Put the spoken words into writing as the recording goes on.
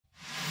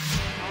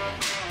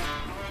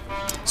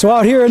So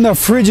out here in the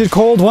frigid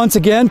cold once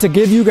again to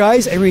give you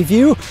guys a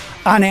review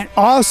on an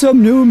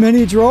awesome new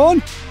mini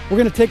drone. We're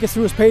gonna take us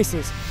through his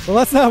paces. But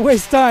let's not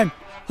waste time.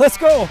 Let's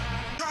go.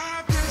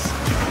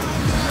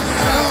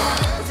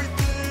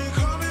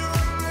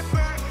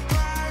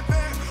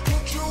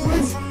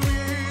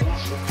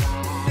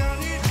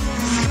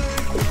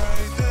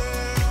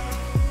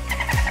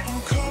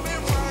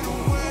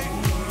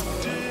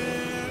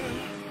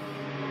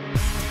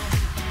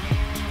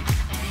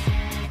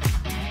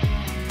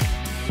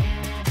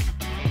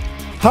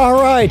 All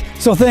right,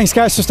 so thanks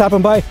guys for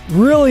stopping by.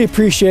 Really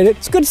appreciate it.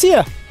 It's good to see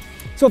you.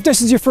 So if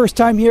this is your first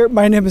time here,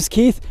 my name is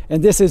Keith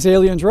and this is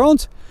Alien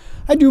Drones.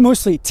 I do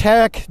mostly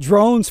tech,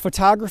 drones,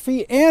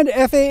 photography, and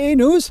FAA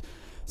news.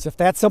 So if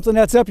that's something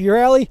that's up your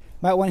alley,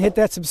 might want to hit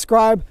that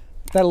subscribe.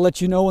 That'll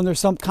let you know when there's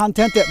some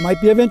content that might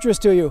be of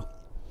interest to you.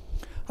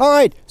 All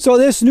right, so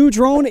this new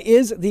drone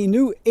is the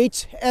new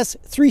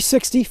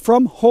HS360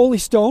 from Holy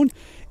Stone.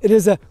 It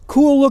is a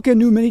cool looking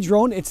new mini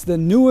drone. It's the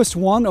newest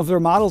one of their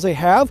models they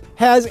have.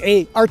 Has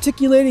a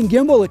articulating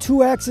gimbal, a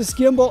 2-axis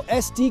gimbal,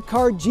 SD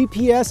card,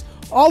 GPS,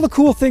 all the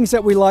cool things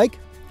that we like.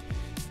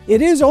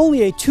 It is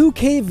only a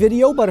 2K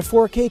video, but a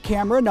 4K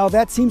camera. Now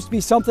that seems to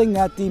be something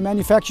that the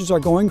manufacturers are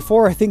going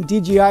for. I think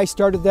DJI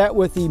started that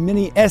with the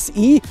Mini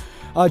SE,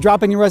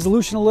 dropping the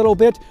resolution a little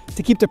bit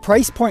to keep the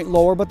price point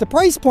lower, but the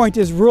price point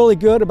is really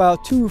good,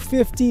 about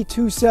 $250,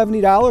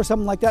 $270,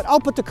 something like that. I'll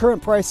put the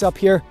current price up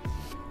here.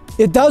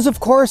 It does, of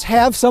course,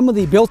 have some of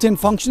the built-in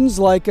functions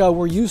like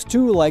we're used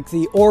to, like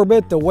the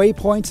orbit, the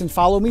waypoints, and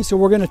follow me, so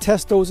we're going to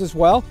test those as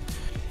well.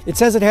 It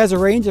says it has a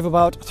range of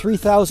about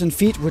 3,000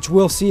 feet, which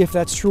we'll see if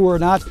that's true or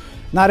not.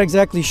 Not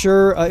exactly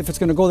sure if it's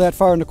going to go that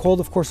far in the cold.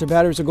 Of course, the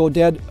batteries will go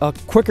dead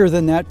quicker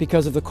than that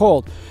because of the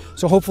cold.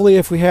 So hopefully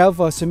if we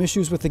have some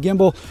issues with the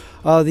gimbal,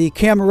 the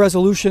camera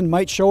resolution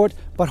might show it,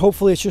 but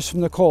hopefully it's just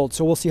from the cold.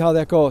 So we'll see how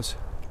that goes.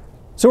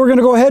 So we're going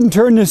to go ahead and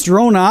turn this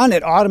drone on.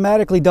 It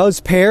automatically does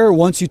pair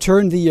once you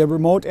turn the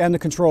remote and the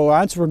controller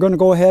on. So we're going to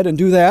go ahead and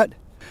do that.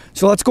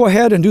 So let's go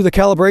ahead and do the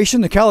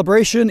calibration. The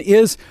calibration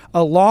is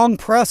a long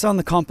press on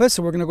the compass.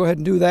 So we're going to go ahead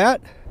and do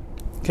that.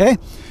 Okay.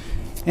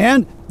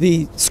 And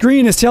the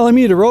screen is telling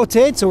me to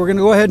rotate. So we're going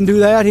to go ahead and do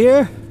that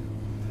here.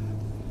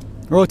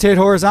 Rotate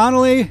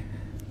horizontally.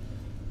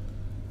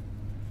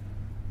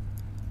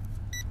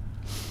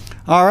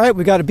 All right,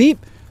 we got a beep.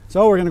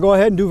 So we're going to go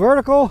ahead and do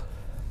vertical.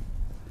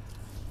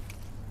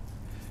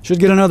 Should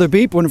get another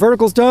beep when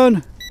vertical's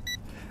done.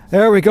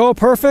 There we go,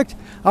 perfect.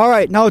 All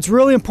right, now it's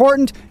really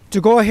important to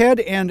go ahead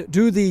and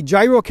do the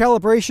gyro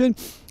calibration.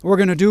 We're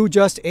gonna do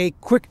just a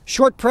quick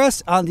short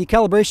press on the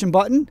calibration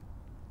button.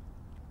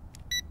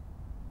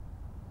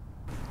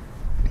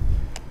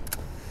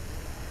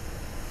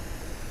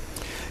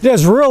 It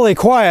is really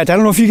quiet. I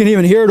don't know if you can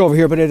even hear it over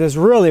here, but it is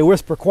really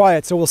whisper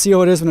quiet. So we'll see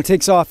how it is when it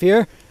takes off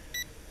here.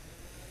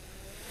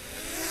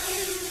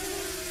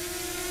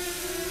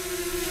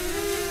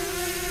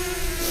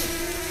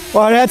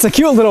 Well, that's a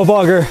cute little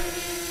bugger.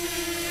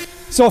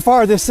 So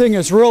far, this thing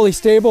is really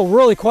stable,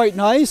 really quite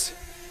nice.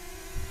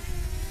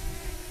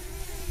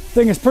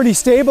 Thing is pretty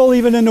stable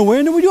even in the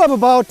wind. And we do have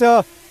about,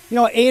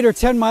 8 or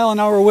 10 mile an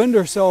hour wind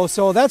or so,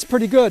 so that's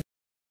pretty good.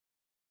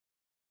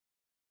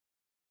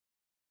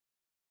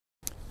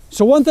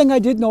 So one thing I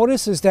did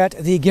notice is that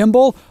the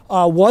gimbal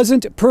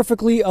wasn't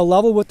perfectly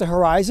level with the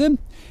horizon.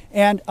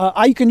 And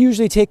I can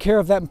usually take care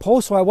of that in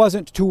post, so I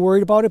wasn't too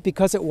worried about it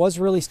because it was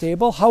really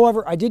stable.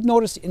 However, I did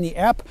notice in the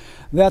app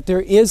that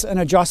there is an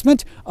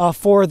adjustment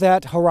for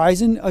that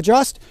horizon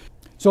adjust.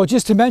 So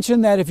just to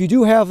mention that if you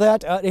do have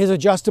that, it is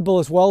adjustable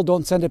as well.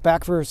 Don't send it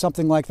back for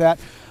something like that.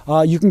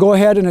 You can go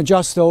ahead and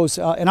adjust those.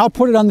 And I'll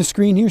put it on the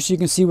screen here so you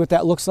can see what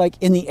that looks like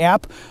in the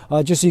app,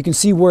 just so you can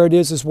see where it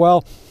is as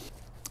well.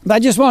 But I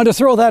just wanted to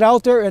throw that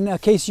out there in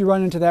case you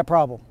run into that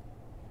problem.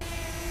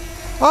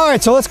 All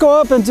right, so let's go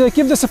up and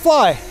give this a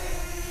fly.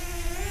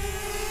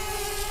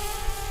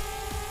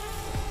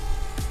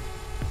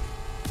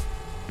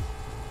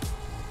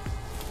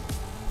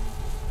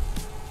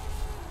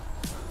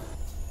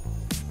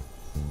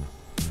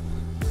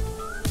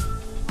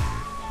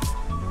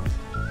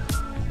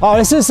 Oh,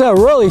 this is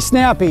really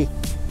snappy.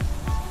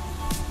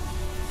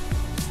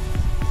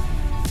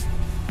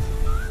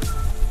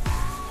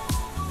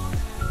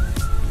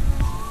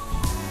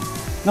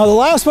 Now the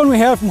last one we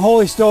had from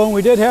Holy Stone,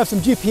 we did have some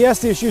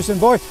GPS issues,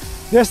 and boy,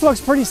 this looks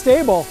pretty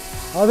stable.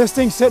 This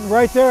thing's sitting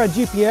right there on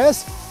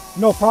GPS,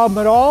 no problem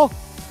at all.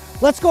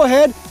 Let's go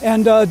ahead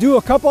and do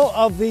a couple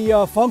of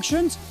the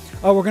functions.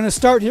 We're going to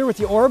start here with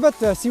the orbit,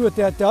 see what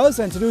that does.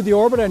 And to do the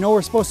orbit, I know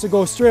we're supposed to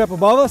go straight up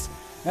above us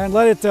and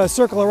let it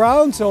circle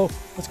around, so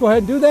let's go ahead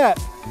and do that.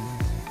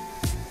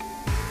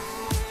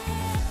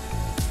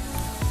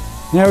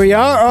 There we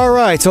are. All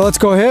right, so let's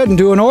go ahead and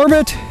do an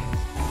orbit.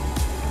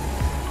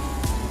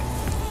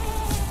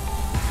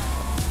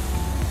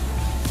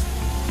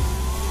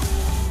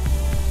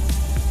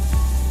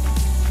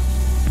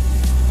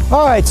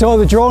 All right, so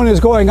the drone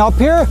is going up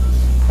here,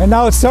 and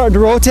now it's starting to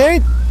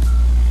rotate.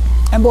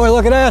 And boy,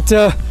 look at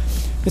that.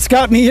 It's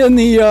got me in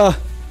the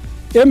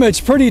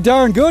image pretty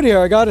darn good here,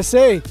 I gotta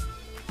say.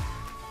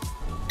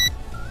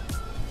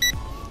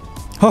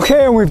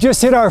 Okay, and we've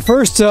just hit our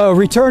first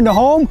return to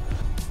home.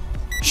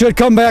 Should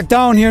come back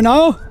down here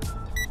now.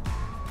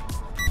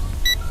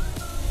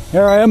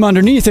 There I am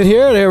underneath it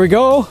here. There we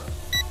go.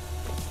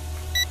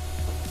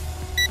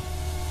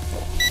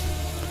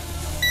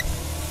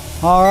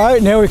 All right,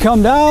 and there we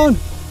come down.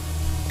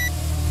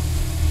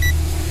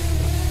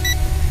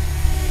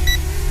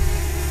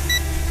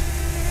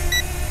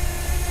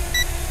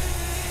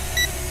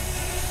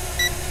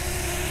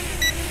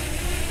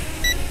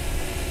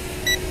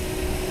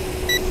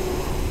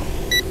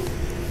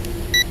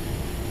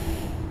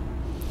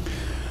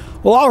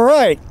 Well, all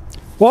right.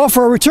 Well,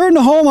 for a return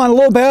to home on a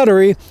low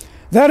battery,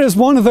 that is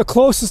one of the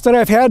closest that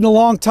I've had in a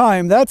long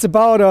time. That's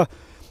about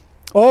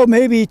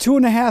maybe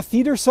 2.5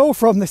 feet or so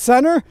from the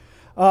center.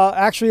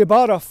 Actually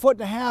about 1.5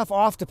 feet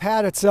off the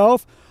pad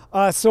itself.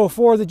 So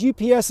for the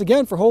GPS,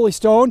 again, for Holy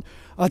Stone,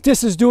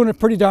 this is doing a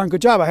pretty darn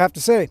good job, I have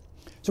to say.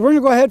 So we're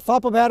gonna go ahead,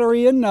 flop a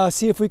battery in,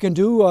 see if we can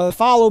do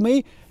follow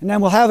me, and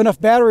then we'll have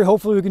enough battery.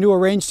 Hopefully we can do a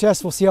range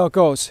test. We'll see how it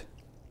goes.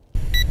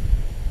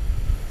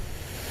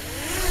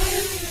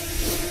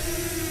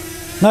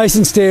 Nice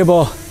and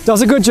stable.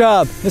 Does a good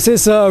job. This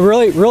is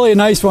really a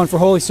nice one for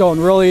Holy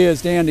Stone. Really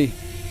is dandy.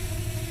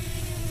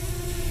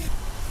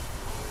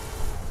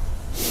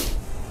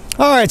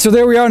 All right, so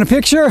there we are in the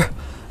picture.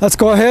 Let's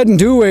go ahead and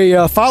do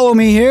a follow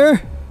me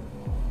here.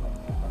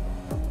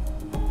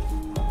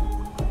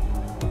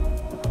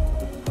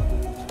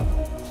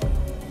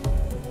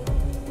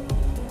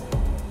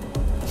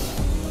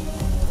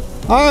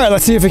 All right,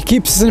 let's see if it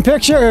keeps us in the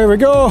picture. Here we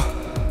go.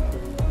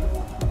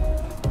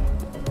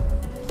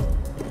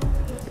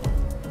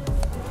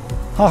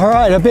 All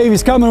right, that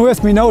baby's coming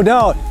with me, no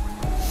doubt.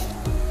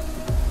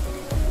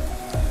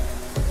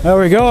 There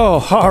we go.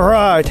 All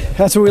right,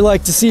 that's what we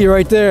like to see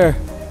right there.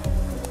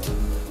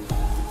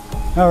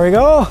 There we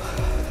go.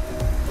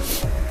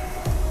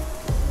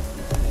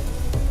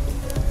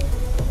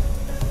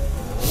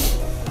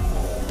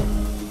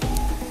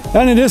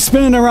 And it is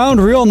spinning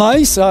around real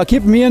nice,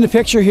 keeping me in the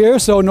picture here,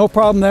 so no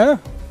problem there.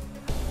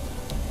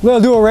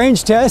 We'll do a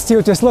range test, see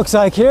what this looks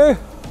like here.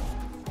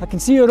 I can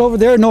see it over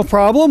there, no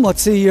problem.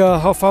 Let's see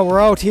how far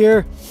we're out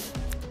here.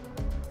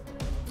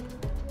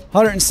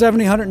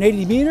 170,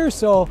 180 meters,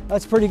 so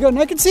that's pretty good. And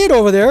I can see it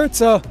over there. It's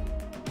there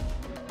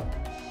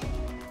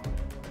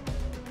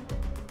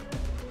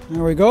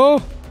we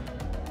go.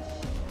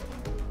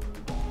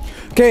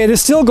 Okay, it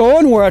is still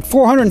going. We're at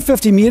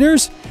 450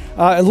 meters.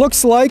 It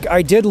looks like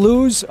I did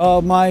lose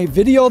my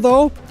video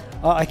though.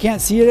 I can't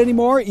see it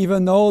anymore,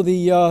 even though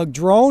the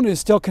drone is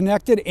still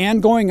connected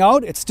and going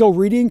out. It's still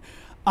reading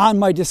on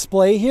my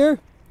display here.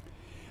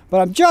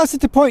 But I'm just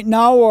at the point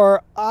now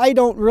where I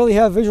don't really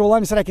have visual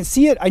line of sight. I can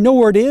see it, I know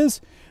where it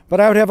is, but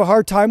I would have a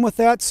hard time with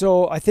that.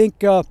 So I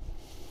think out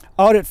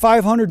at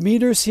 500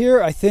 meters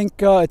here, I think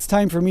it's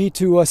time for me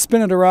to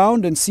spin it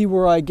around and see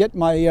where I get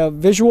my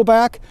visual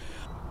back.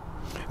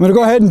 I'm gonna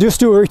go ahead and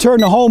just do a return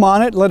to home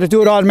on it, let it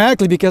do it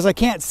automatically because I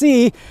can't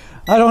see.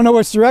 I don't know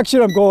which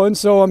direction I'm going,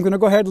 so I'm gonna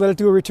go ahead and let it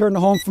do a return to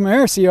home from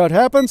there, see how it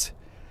happens.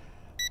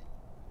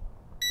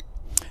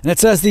 And it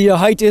says the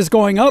height is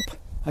going up.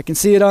 I can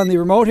see it on the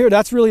remote here.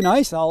 That's really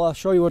nice. I'll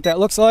show you what that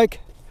looks like.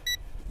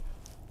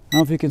 I don't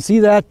know if you can see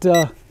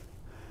that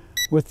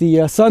with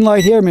the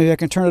sunlight here. Maybe I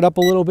can turn it up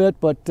a little bit,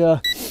 but you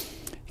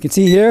can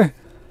see here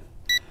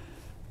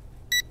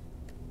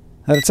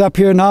that it's up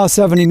here now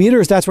 70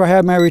 meters. That's where I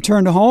have my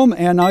return to home.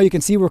 And now you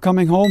can see we're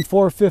coming home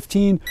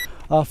 4:15,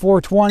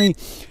 4:20.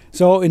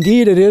 So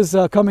indeed it is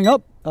coming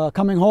up,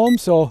 coming home.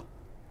 So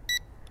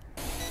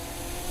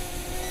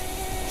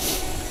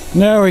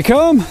there we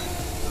come.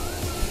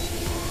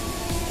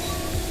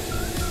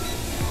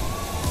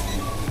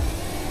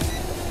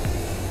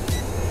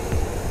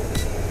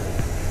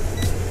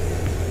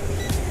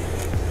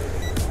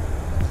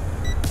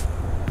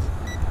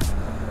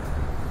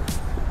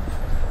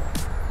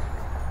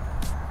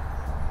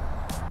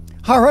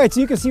 All right, so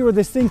you can see where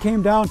this thing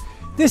came down.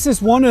 This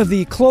is one of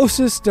the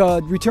closest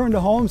return to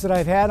homes that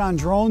I've had on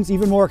drones,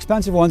 even more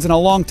expensive ones in a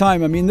long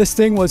time. I mean, this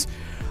thing was,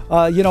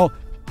 you know,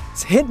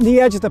 it's hitting the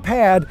edge of the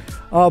pad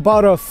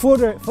about a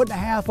foot and a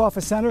half off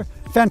the center.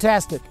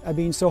 Fantastic. I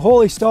mean, so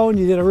Holy Stone,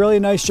 you did a really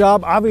nice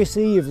job.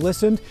 Obviously, you've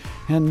listened,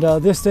 and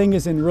this thing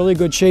is in really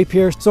good shape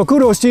here. So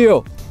kudos to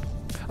you.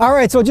 All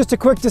right, so just a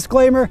quick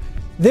disclaimer.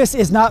 This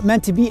is not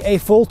meant to be a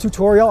full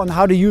tutorial on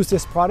how to use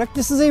this product.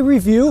 This is a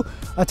review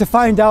to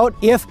find out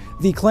if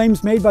the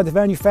claims made by the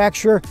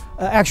manufacturer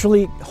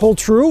actually hold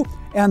true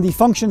and the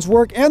functions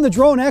work and the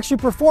drone actually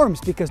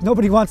performs, because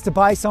nobody wants to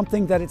buy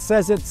something that it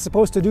says it's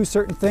supposed to do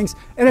certain things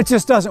and it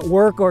just doesn't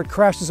work or it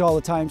crashes all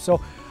the time. So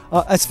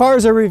as far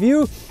as a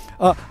review,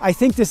 I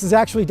think this has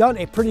actually done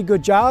a pretty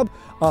good job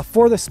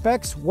for the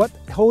specs, what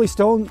Holy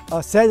Stone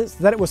says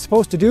that it was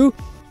supposed to do.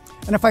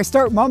 And if I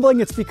start mumbling,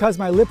 it's because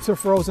my lips are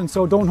frozen,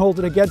 so don't hold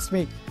it against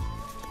me.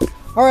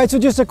 All right, so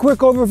just a quick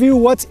overview,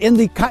 what's in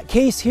the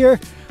case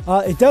here.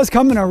 It does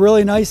come in a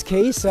really nice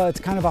case. It's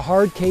kind of a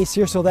hard case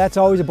here, so that's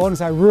always a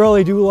bonus. I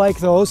really do like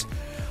those.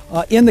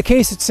 In the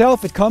case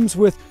itself, it comes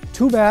with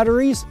 2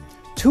 batteries,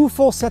 2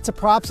 full sets of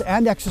props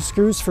and extra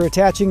screws for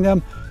attaching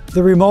them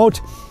the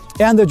remote,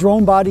 and the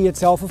drone body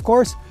itself, of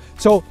course.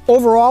 So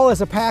overall,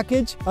 as a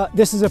package,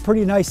 this is a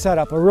pretty nice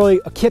setup,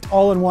 a kit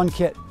all-in-one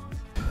kit.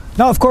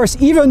 Now, of course,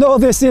 even though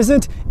this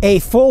isn't a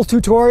full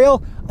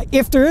tutorial,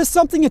 if there is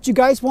something that you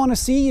guys want to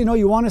see,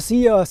 you want to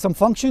see some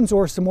functions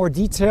or some more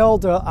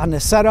detailed on the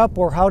setup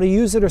or how to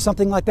use it or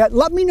something like that,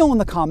 let me know in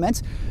the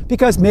comments,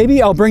 because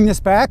maybe I'll bring this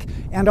back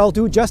and I'll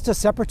do just a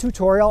separate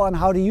tutorial on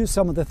how to use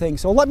some of the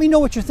things. So let me know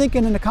what you're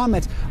thinking in the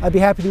comments. I'd be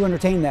happy to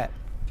entertain that.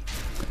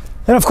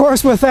 And of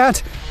course, with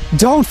that,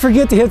 don't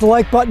forget to hit the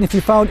like button if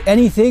you found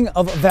anything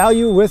of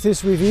value with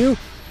this review.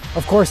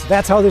 Of course,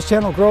 that's how this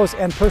channel grows,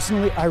 and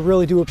personally, I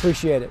really do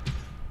appreciate it.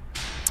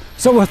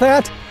 So with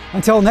that,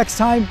 until next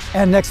time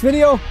and next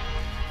video,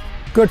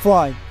 good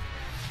flying.